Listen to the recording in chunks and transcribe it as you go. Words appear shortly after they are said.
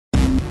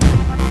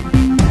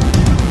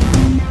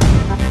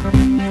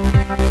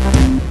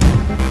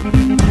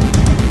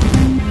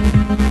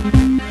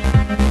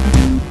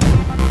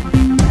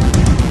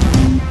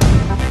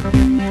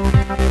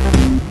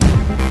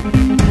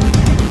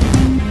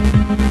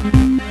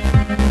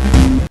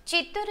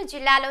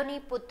జిల్లాలోని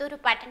పుత్తూరు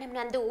పట్టణం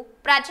నందు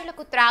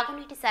ప్రజలకు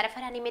త్రాగునీటి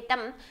సరఫరా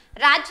నిమిత్తం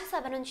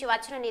రాజ్యసభ నుంచి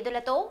వచ్చిన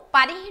నిధులతో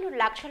 15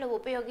 లక్షలు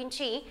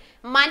ఉపయోగించి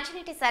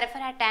మంచినీటి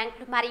సరఫరా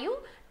ట్యాంకులు మరియు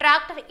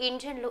ట్రాక్టర్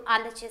ఇంజన్లు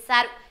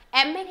అందజేశారు.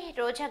 MLA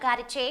రోజా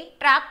గారిచే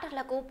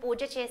ట్రాక్టర్లకు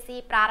పూజ చేసి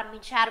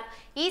ప్రారంభించారు.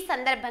 ఈ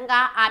సందర్భంగా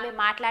ఆమె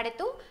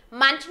మాట్లాడుతూ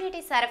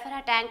మంచినీటి సరఫరా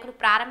ట్యాంకులు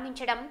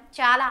ప్రారంభించడం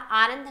చాలా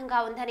ఆనందంగా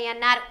ఉందని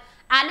అన్నారు.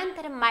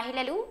 అనంతరం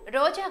మహిళలు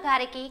రోజా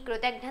గారికి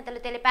కృతజ్ఞతలు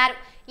తెలిపారు.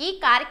 ఈ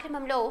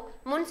కార్యక్రమంలో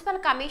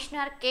municipal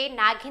commissioner K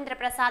Nagendra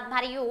Prasad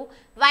మరియు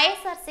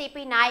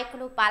వైఎస్ఆర్సీపీ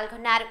నాయకులు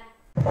పాల్గొన్నారు.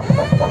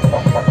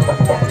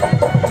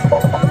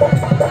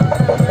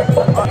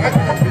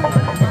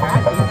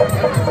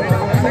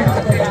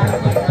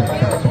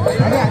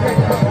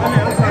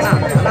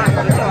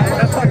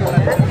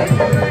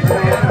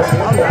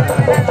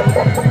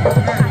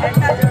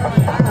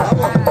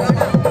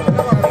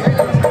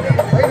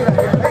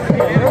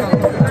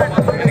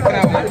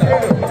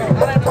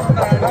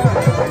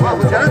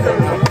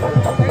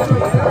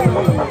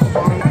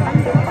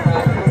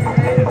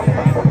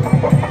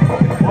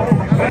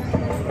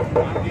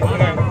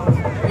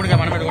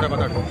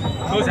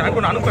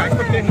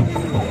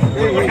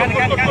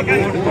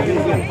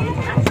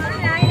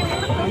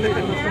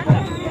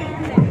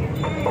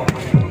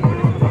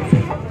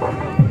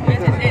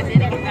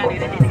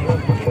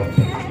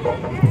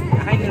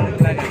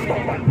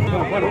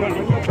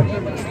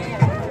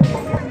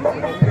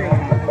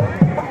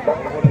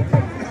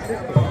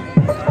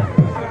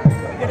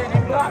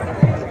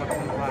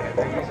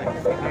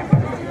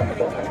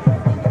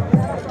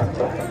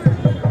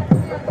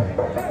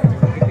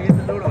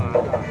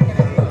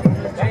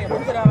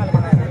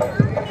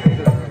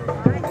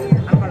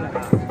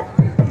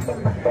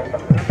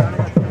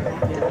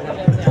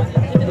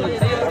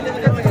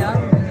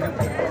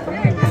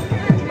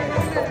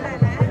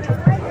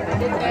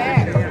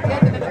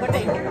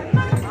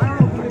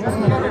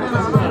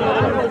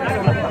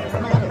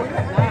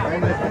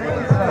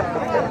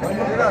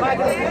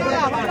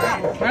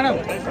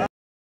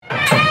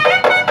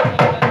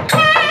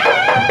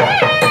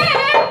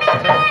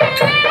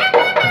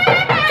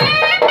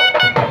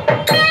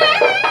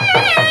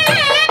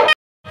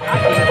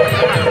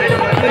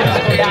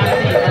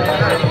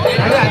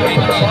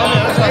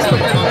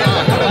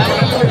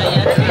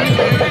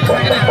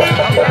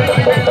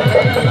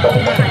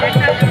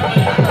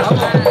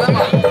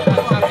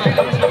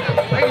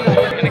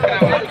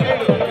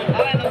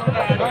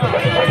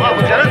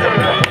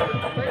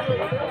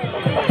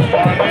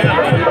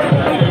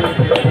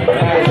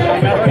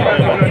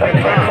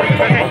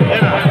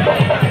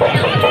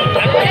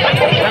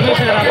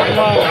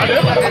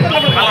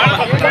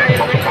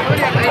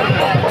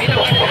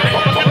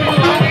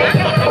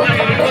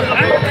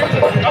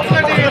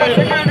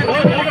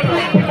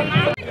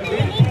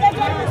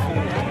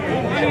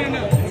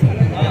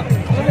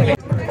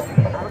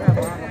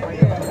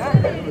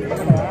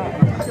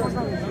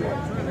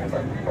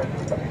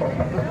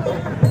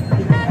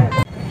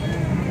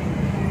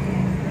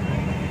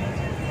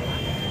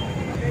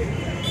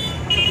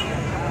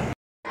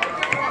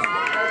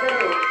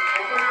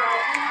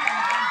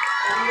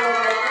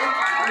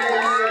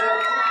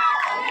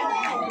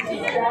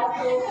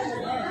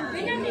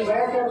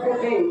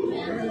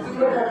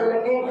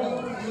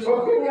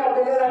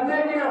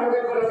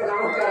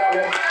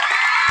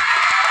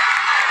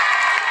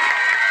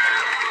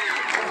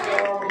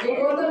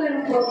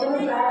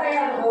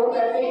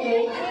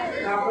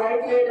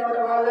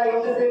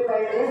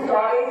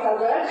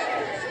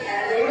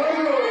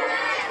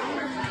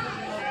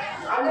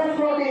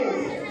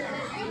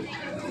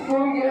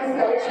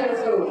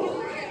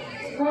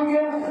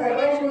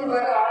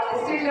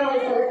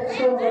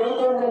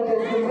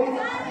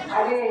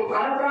 అది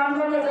మన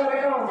ప్రాంతంలో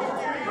జరగడం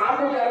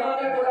మాకు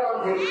గర్వంగా కూడా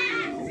ఉంది.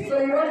 సో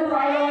ఈరోజు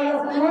వాళ్ళ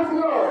స్కూల్స్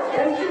లో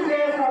 10th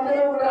గ్రేడ్స్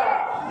అందరూ కూడా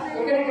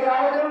ఇక్కడికి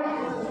రావడం,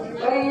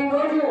 మరి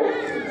ఈరోజు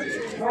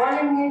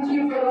మార్నింగ్ నుంచి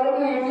ఇప్పటి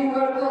వరకు ఈవినింగ్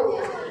వరకు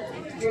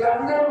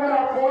వీళ్ళందరూ కూడా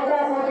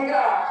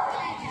పోటాపోటీగా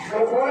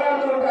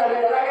పోరాడుతుంటారు,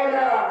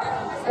 ఎలాగైనా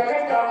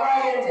సెలెక్ట్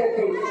అవ్వాలి అని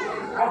చెప్పి.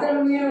 అసలు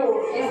మీరు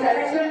ఈ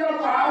సెలక్షన్ లో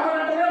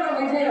పాల్గొనడమే ఒక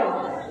విజయం.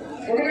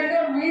 ఎందుకంటే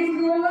మీ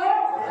స్కూల్లో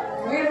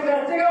మీరు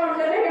బెస్ట్గా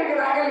ఉంటేనే ఇక్కడికి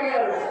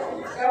రాగలిగారు.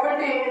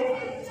 కాబట్టి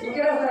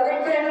ఇక్కడ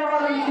సెలెక్ట్ అయిన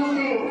వాళ్ళు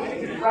చూసి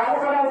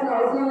బాధపడాల్సిన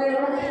అవసరం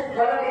లేదు.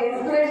 వాళ్ళని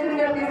ఇన్స్పిరేషన్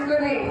గా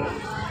తీసుకొని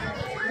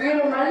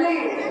మీరు మళ్ళీ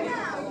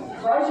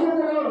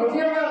భవిష్యత్తులో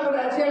విజయంగా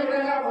వచ్చే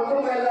విధంగా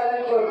ముందుకు వెళ్ళాలి.